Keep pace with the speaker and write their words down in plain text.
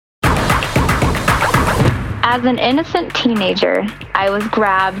As an innocent teenager, I was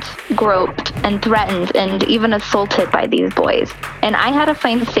grabbed, groped, and threatened and even assaulted by these boys. And I had to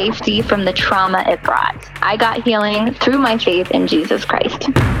find safety from the trauma it brought. I got healing through my faith in Jesus Christ.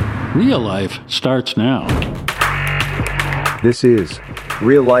 Real life starts now. This is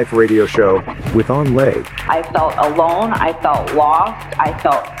Real Life Radio Show with Onlay. I felt alone. I felt lost. I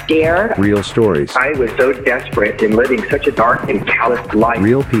felt scared. Real stories. I was so desperate in living such a dark and calloused life.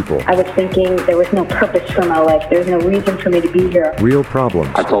 Real people. I was thinking there was no purpose for my life. There's no reason for me to be here. Real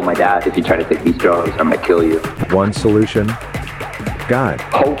problems. I told my dad, if you try to take these drugs, I'm going to kill you. One solution. God.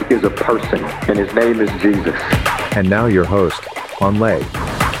 Hope is a person, and his name is Jesus. And now your host, Onlay.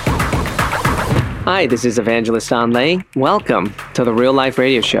 Hi, this is Evangelist Onlay. Welcome to the Real Life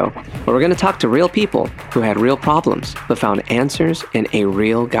Radio Show, where we're going to talk to real people who had real problems but found answers in a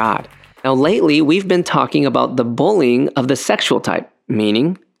real God. Now, lately, we've been talking about the bullying of the sexual type,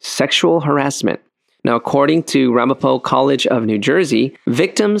 meaning sexual harassment. Now, according to Ramapo College of New Jersey,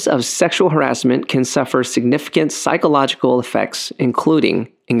 victims of sexual harassment can suffer significant psychological effects,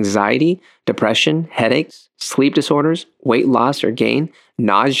 including anxiety, depression, headaches, sleep disorders, weight loss or gain,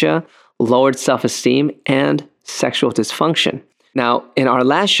 nausea, lowered self-esteem, and sexual dysfunction. Now, in our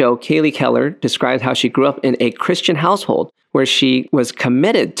last show, Kaylee Keller described how she grew up in a Christian household where she was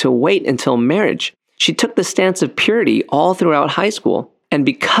committed to wait until marriage. She took the stance of purity all throughout high school. And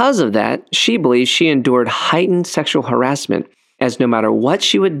because of that, she believes she endured heightened sexual harassment, as no matter what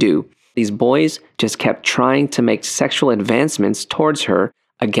she would do, these boys just kept trying to make sexual advancements towards her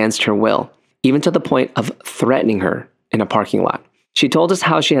against her will, even to the point of threatening her in a parking lot. She told us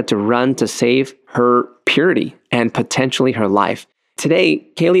how she had to run to save her purity and potentially her life. Today,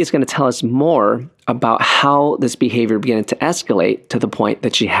 Kaylee is going to tell us more about how this behavior began to escalate to the point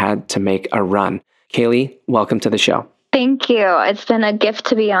that she had to make a run. Kaylee, welcome to the show. Thank you. It's been a gift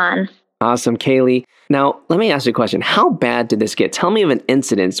to be on. Awesome, Kaylee. Now, let me ask you a question. How bad did this get? Tell me of an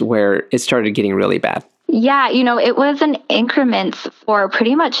incident where it started getting really bad. Yeah, it was in increments for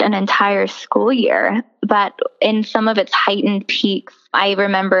pretty much an entire school year, but in some of its heightened peaks, I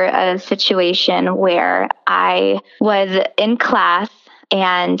remember a situation where I was in class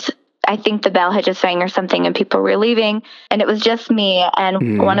and I think the bell had just rang or something and people were leaving and it was just me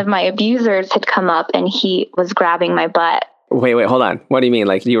and one of my abusers had come up and he was grabbing my butt. Wait, hold on. What do you mean?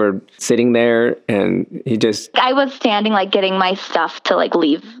 Like you were sitting there and he just... I was standing, like getting my stuff to like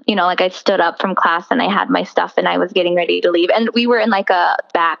leave. Like I stood up from class and I had my stuff and I was getting ready to leave. And we were in like a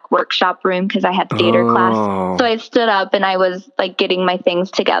back workshop room because I had theater class. So I stood up and I was like getting my things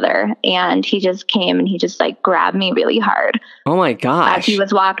together and he just came and he just like grabbed me really hard. Oh my gosh. As he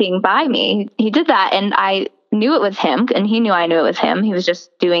was walking by me, he did that and I knew it was him and he knew I knew it was him. He was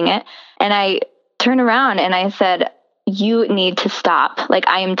just doing it. And I turned around and I said, you need to stop. Like,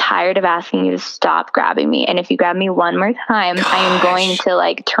 I am tired of asking you to stop grabbing me. And if you grab me one more time, I am going to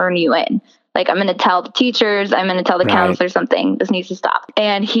like turn you in. Like, I'm going to tell the teachers, I'm going to tell the counselor something. This needs to stop.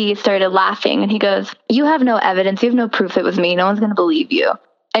 And he started laughing and he goes, you have no evidence. You have no proof it was me. No one's going to believe you.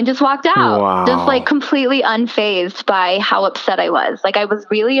 And just walked out, just like completely unfazed by how upset I was. Like I was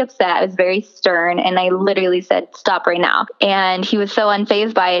really upset. I was very stern. And I literally said, stop right now. And he was so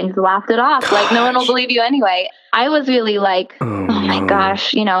unfazed by it and just laughed it off. Like, no one will believe you anyway. I was really like, oh my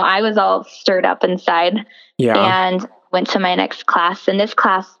gosh, I was all stirred up inside. Yeah. And went to my next class. And this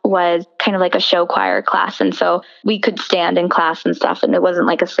class was kind of like a show choir class. And so we could stand in class and stuff. And it wasn't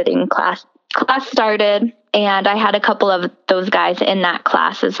like a sitting class. Class started and I had a couple of those guys in that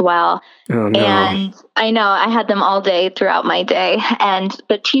class as well. Oh, no. And I know I had them all day throughout my day. And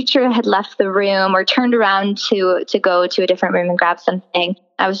the teacher had left the room or turned around to go to a different room and grab something.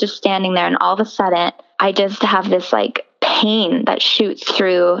 I was just standing there and all of a sudden I just have this like pain that shoots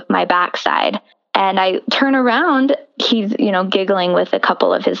through my backside. And I turn around, he's, giggling with a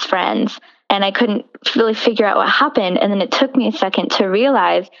couple of his friends. And I couldn't really figure out what happened. And then it took me a second to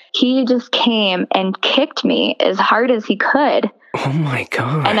realize he just came and kicked me as hard as he could. Oh my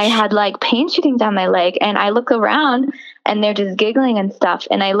gosh. And I had like pain shooting down my leg. And I look around and they're just giggling and stuff.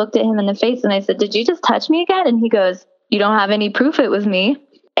 And I looked at him in the face and I said, did you just touch me again? And he goes, you don't have any proof it was me.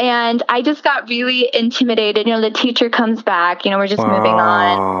 And I just got really intimidated. The teacher comes back, we're just moving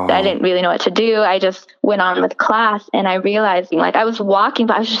on. I didn't really know what to do. I just went on with class and I realized like I was walking,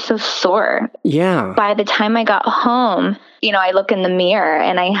 but I was just so sore. Yeah. By the time I got home, I look in the mirror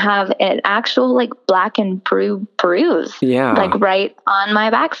and I have an actual like black and bruise. Yeah. Like right on my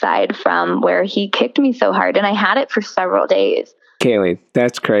backside from where he kicked me so hard. And I had it for several days. Kaylee,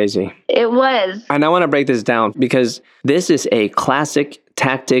 that's crazy. It was. And I want to break this down because this is a classic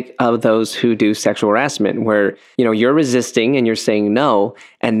tactic of those who do sexual harassment where, you're resisting and you're saying no,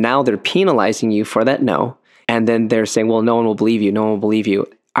 and now they're penalizing you for that no. And then they're saying, well, no one will believe you. No one will believe you.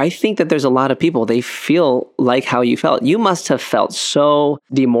 I think that there's a lot of people, they feel like how you felt. You must have felt so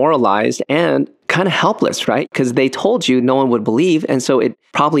demoralized and kind of helpless, right? Because they told you no one would believe. And so it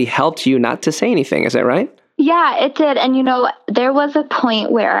probably helped you not to say anything. Is that right? Yeah, it did. And, there was a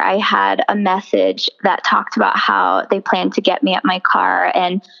point where I had a message that talked about how they planned to get me at my car,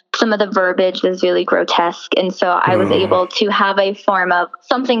 and some of the verbiage was really grotesque. And so I was able to have a form of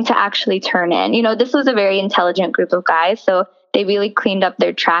something to actually turn in. This was a very intelligent group of guys, so they really cleaned up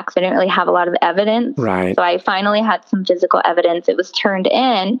their tracks. They didn't really have a lot of evidence. Right. So I finally had some physical evidence. It was turned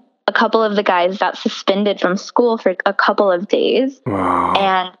in. A couple of the guys got suspended from school for a couple of days. Wow.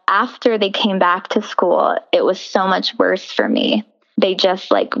 And after they came back to school, it was so much worse for me. They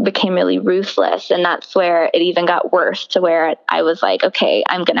just became really ruthless. And that's where it even got worse, to where I was like, okay,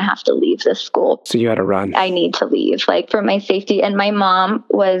 I'm going to have to leave this school. So you had to run. I need to leave, for my safety. And my mom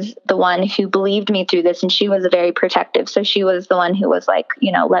was the one who believed me through this. And she was very protective. So she was the one who was like,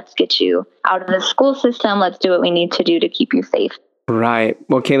 let's get you out of the school system. Let's do what we need to do to keep you safe. Right.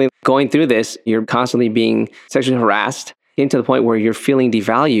 Well, Kaylee, going through this, you're constantly being sexually harassed, getting to the point where you're feeling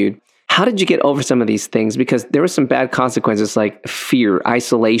devalued. How did you get over some of these things? Because there were some bad consequences like fear,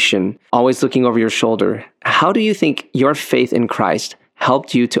 isolation, always looking over your shoulder. How do you think your faith in Christ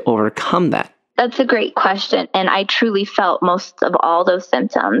helped you to overcome that? That's a great question. And I truly felt most of all those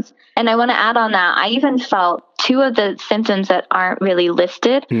symptoms. And I want to add on that, I even felt two of the symptoms that aren't really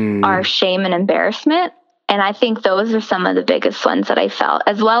listed are shame and embarrassment. And I think those are some of the biggest ones that I felt,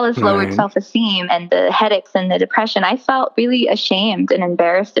 as well as lowered self-esteem and the headaches and the depression. I felt really ashamed and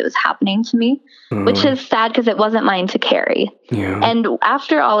embarrassed it was happening to me, which is sad because it wasn't mine to carry. Yeah. And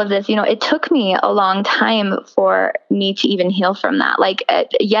after all of this, it took me a long time for me to even heal from that.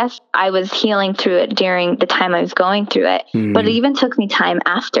 Yes, I was healing through it during the time I was going through it, but it even took me time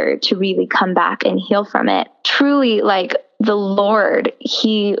after to really come back and heal from it. Truly, the Lord,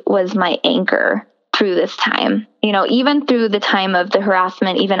 He was my anchor through this time, even through the time of the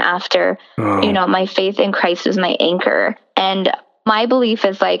harassment, even after, my faith in Christ was my anchor. And my belief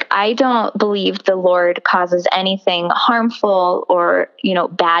is I don't believe the Lord causes anything harmful or,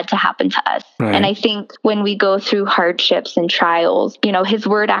 bad to happen to us. Right. And I think when we go through hardships and trials, His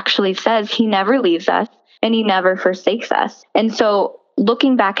word actually says He never leaves us and He never forsakes us. And so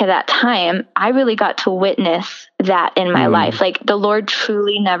looking back at that time, I really got to witness that in my life. The Lord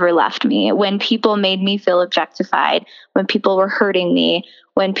truly never left me. When people made me feel objectified, when people were hurting me,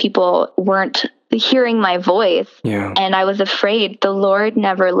 when people weren't hearing my voice, and I was afraid, the Lord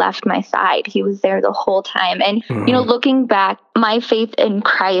never left my side. He was there the whole time. And, looking back, my faith in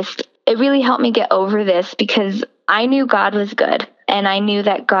Christ, it really helped me get over this because I knew God was good. And I knew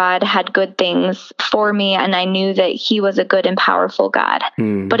that God had good things for me, and I knew that He was a good and powerful God.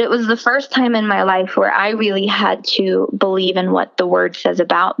 But it was the first time in my life where I really had to believe in what the Word says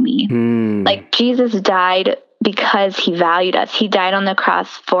about me. Jesus died because He valued us. He died on the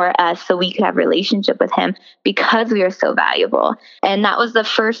cross for us so we could have a relationship with Him because we are so valuable. And that was the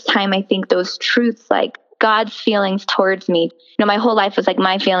first time I think those truths, God's feelings towards me. My whole life was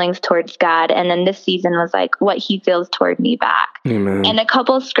my feelings towards God. And then this season was what He feels toward me back. Amen. And a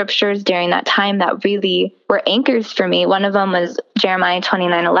couple of scriptures during that time that really were anchors for me. One of them was Jeremiah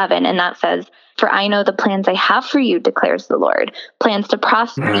 29:11. And that says, "For I know the plans I have for you, declares the Lord. Plans to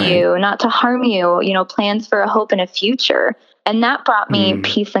prosper you, not to harm you, plans for a hope and a future." And that brought me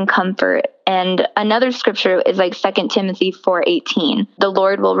peace and comfort. And another scripture is 2 Timothy 4:18. "The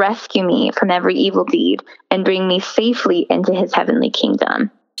Lord will rescue me from every evil deed and bring me safely into His heavenly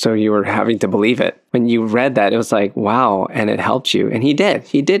kingdom." So you were having to believe it. When you read that, it was wow, and it helped you. And He did.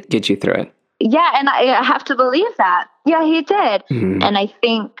 He did get you through it. Yeah, and I have to believe that. Yeah, He did. And I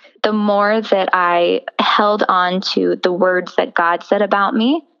think the more that I held on to the words that God said about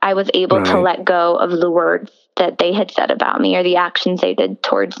me, I was able to let go of the words that they had said about me or the actions they did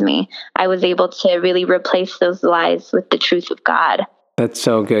towards me. I was able to really replace those lies with the truth of God. That's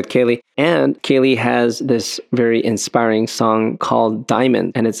so good, Kaylee. And Kaylee has this very inspiring song called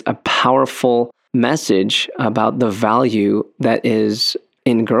Diamond, and it's a powerful message about the value that is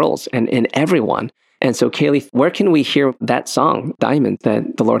in girls and in everyone. And so, Kaylee, where can we hear that song, Diamond,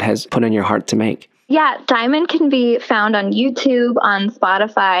 that the Lord has put in your heart to make? Yeah, Diamond can be found on YouTube, on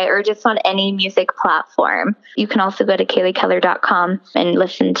Spotify, or just on any music platform. You can also go to KayleeKeller.com and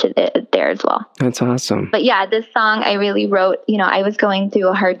listen to it there as well. That's awesome. But yeah, this song I really wrote, I was going through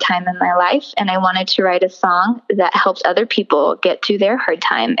a hard time in my life, and I wanted to write a song that helps other people get through their hard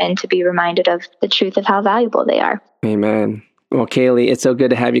time and to be reminded of the truth of how valuable they are. Amen. Well, Kaylee, it's so good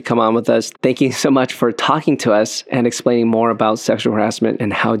to have you come on with us. Thank you so much for talking to us and explaining more about sexual harassment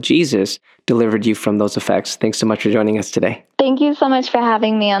and how Jesus delivered you from those effects. Thanks so much for joining us today. Thank you so much for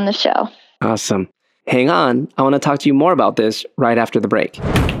having me on the show. Awesome. Hang on. I want to talk to you more about this right after the break.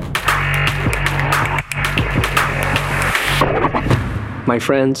 My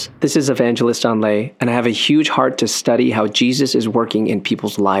friends, this is Evangelist Anlay, and I have a huge heart to study how Jesus is working in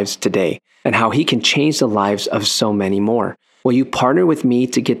people's lives today and how he can change the lives of so many more. Will you partner with me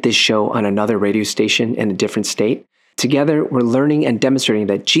to get this show on another radio station in a different state? Together, we're learning and demonstrating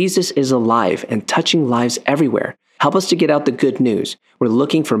that Jesus is alive and touching lives everywhere. Help us to get out the good news. We're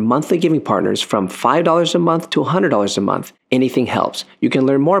looking for monthly giving partners from $5 a month to $100 a month. Anything helps. You can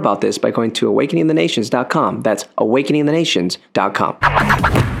learn more about this by going to awakeningthenations.com. That's awakeningthenations.com.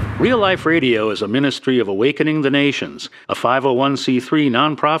 Real Life Radio is a ministry of Awakening the Nations, a 501c3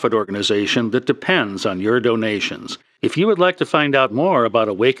 nonprofit organization that depends on your donations. If you would like to find out more about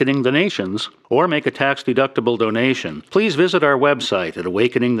Awakening the Nations or make a tax-deductible donation, please visit our website at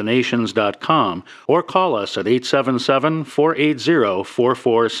awakeningthenations.com or call us at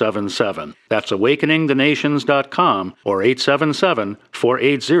 877-480-4477. That's awakeningthenations.com or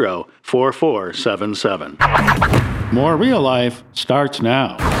 877-480-4477. More Real Life starts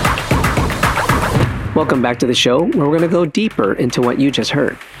now. Welcome back to the show, where we're going to go deeper into what you just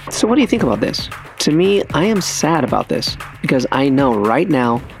heard. So what do you think about this? To me, I am sad about this because I know right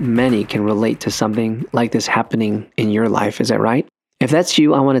now many can relate to something like this happening in your life. Is that right? If that's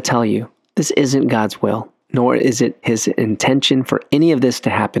you, I want to tell you, this isn't God's will, nor is it his intention for any of this to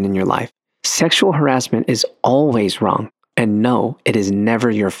happen in your life. Sexual harassment is always wrong, and no, it is never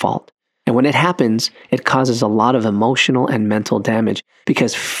your fault. And when it happens, it causes a lot of emotional and mental damage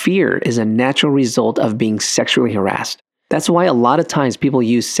because fear is a natural result of being sexually harassed. That's why a lot of times people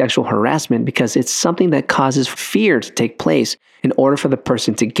use sexual harassment because it's something that causes fear to take place in order for the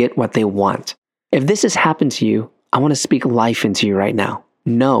person to get what they want. If this has happened to you, I want to speak life into you right now.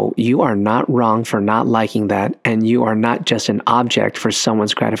 No, you are not wrong for not liking that, and you are not just an object for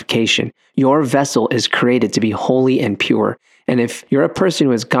someone's gratification. Your vessel is created to be holy and pure. And if you're a person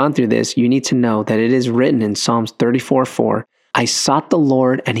who has gone through this, you need to know that it is written in Psalms 34:4, I sought the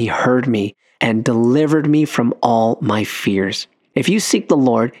Lord and he heard me and delivered me from all my fears. If you seek the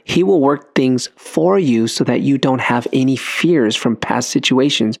Lord, he will work things for you so that you don't have any fears from past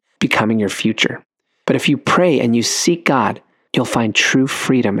situations becoming your future. But if you pray and you seek God, you'll find true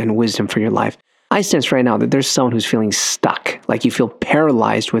freedom and wisdom for your life. I sense right now that there's someone who's feeling stuck, like you feel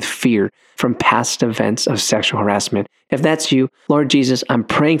paralyzed with fear from past events of sexual harassment. If that's you, Lord Jesus, I'm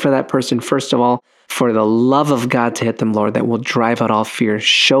praying for that person, first of all, for the love of God to hit them, Lord, that will drive out all fear.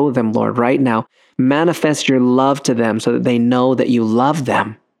 Show them, Lord, right now. Manifest your love to them so that they know that you love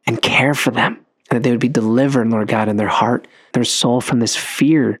them and care for them, and that they would be delivered, Lord God, in their heart, their soul from this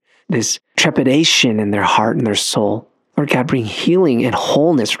fear, this trepidation in their heart and their soul. Lord God, bring healing and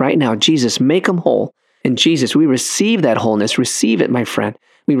wholeness right now. Jesus, make them whole. And Jesus, we receive that wholeness. Receive it, my friend.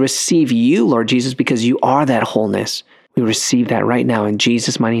 We receive you, Lord Jesus, because you are that wholeness. We receive that right now in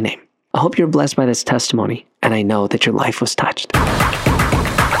Jesus' mighty name. I hope you're blessed by this testimony, and I know that your life was touched.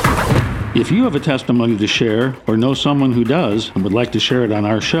 If you have a testimony to share or know someone who does and would like to share it on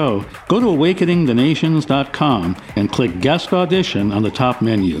our show, go to awakeningthenations.com and click Guest Audition on the top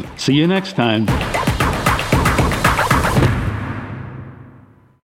menu. See you next time.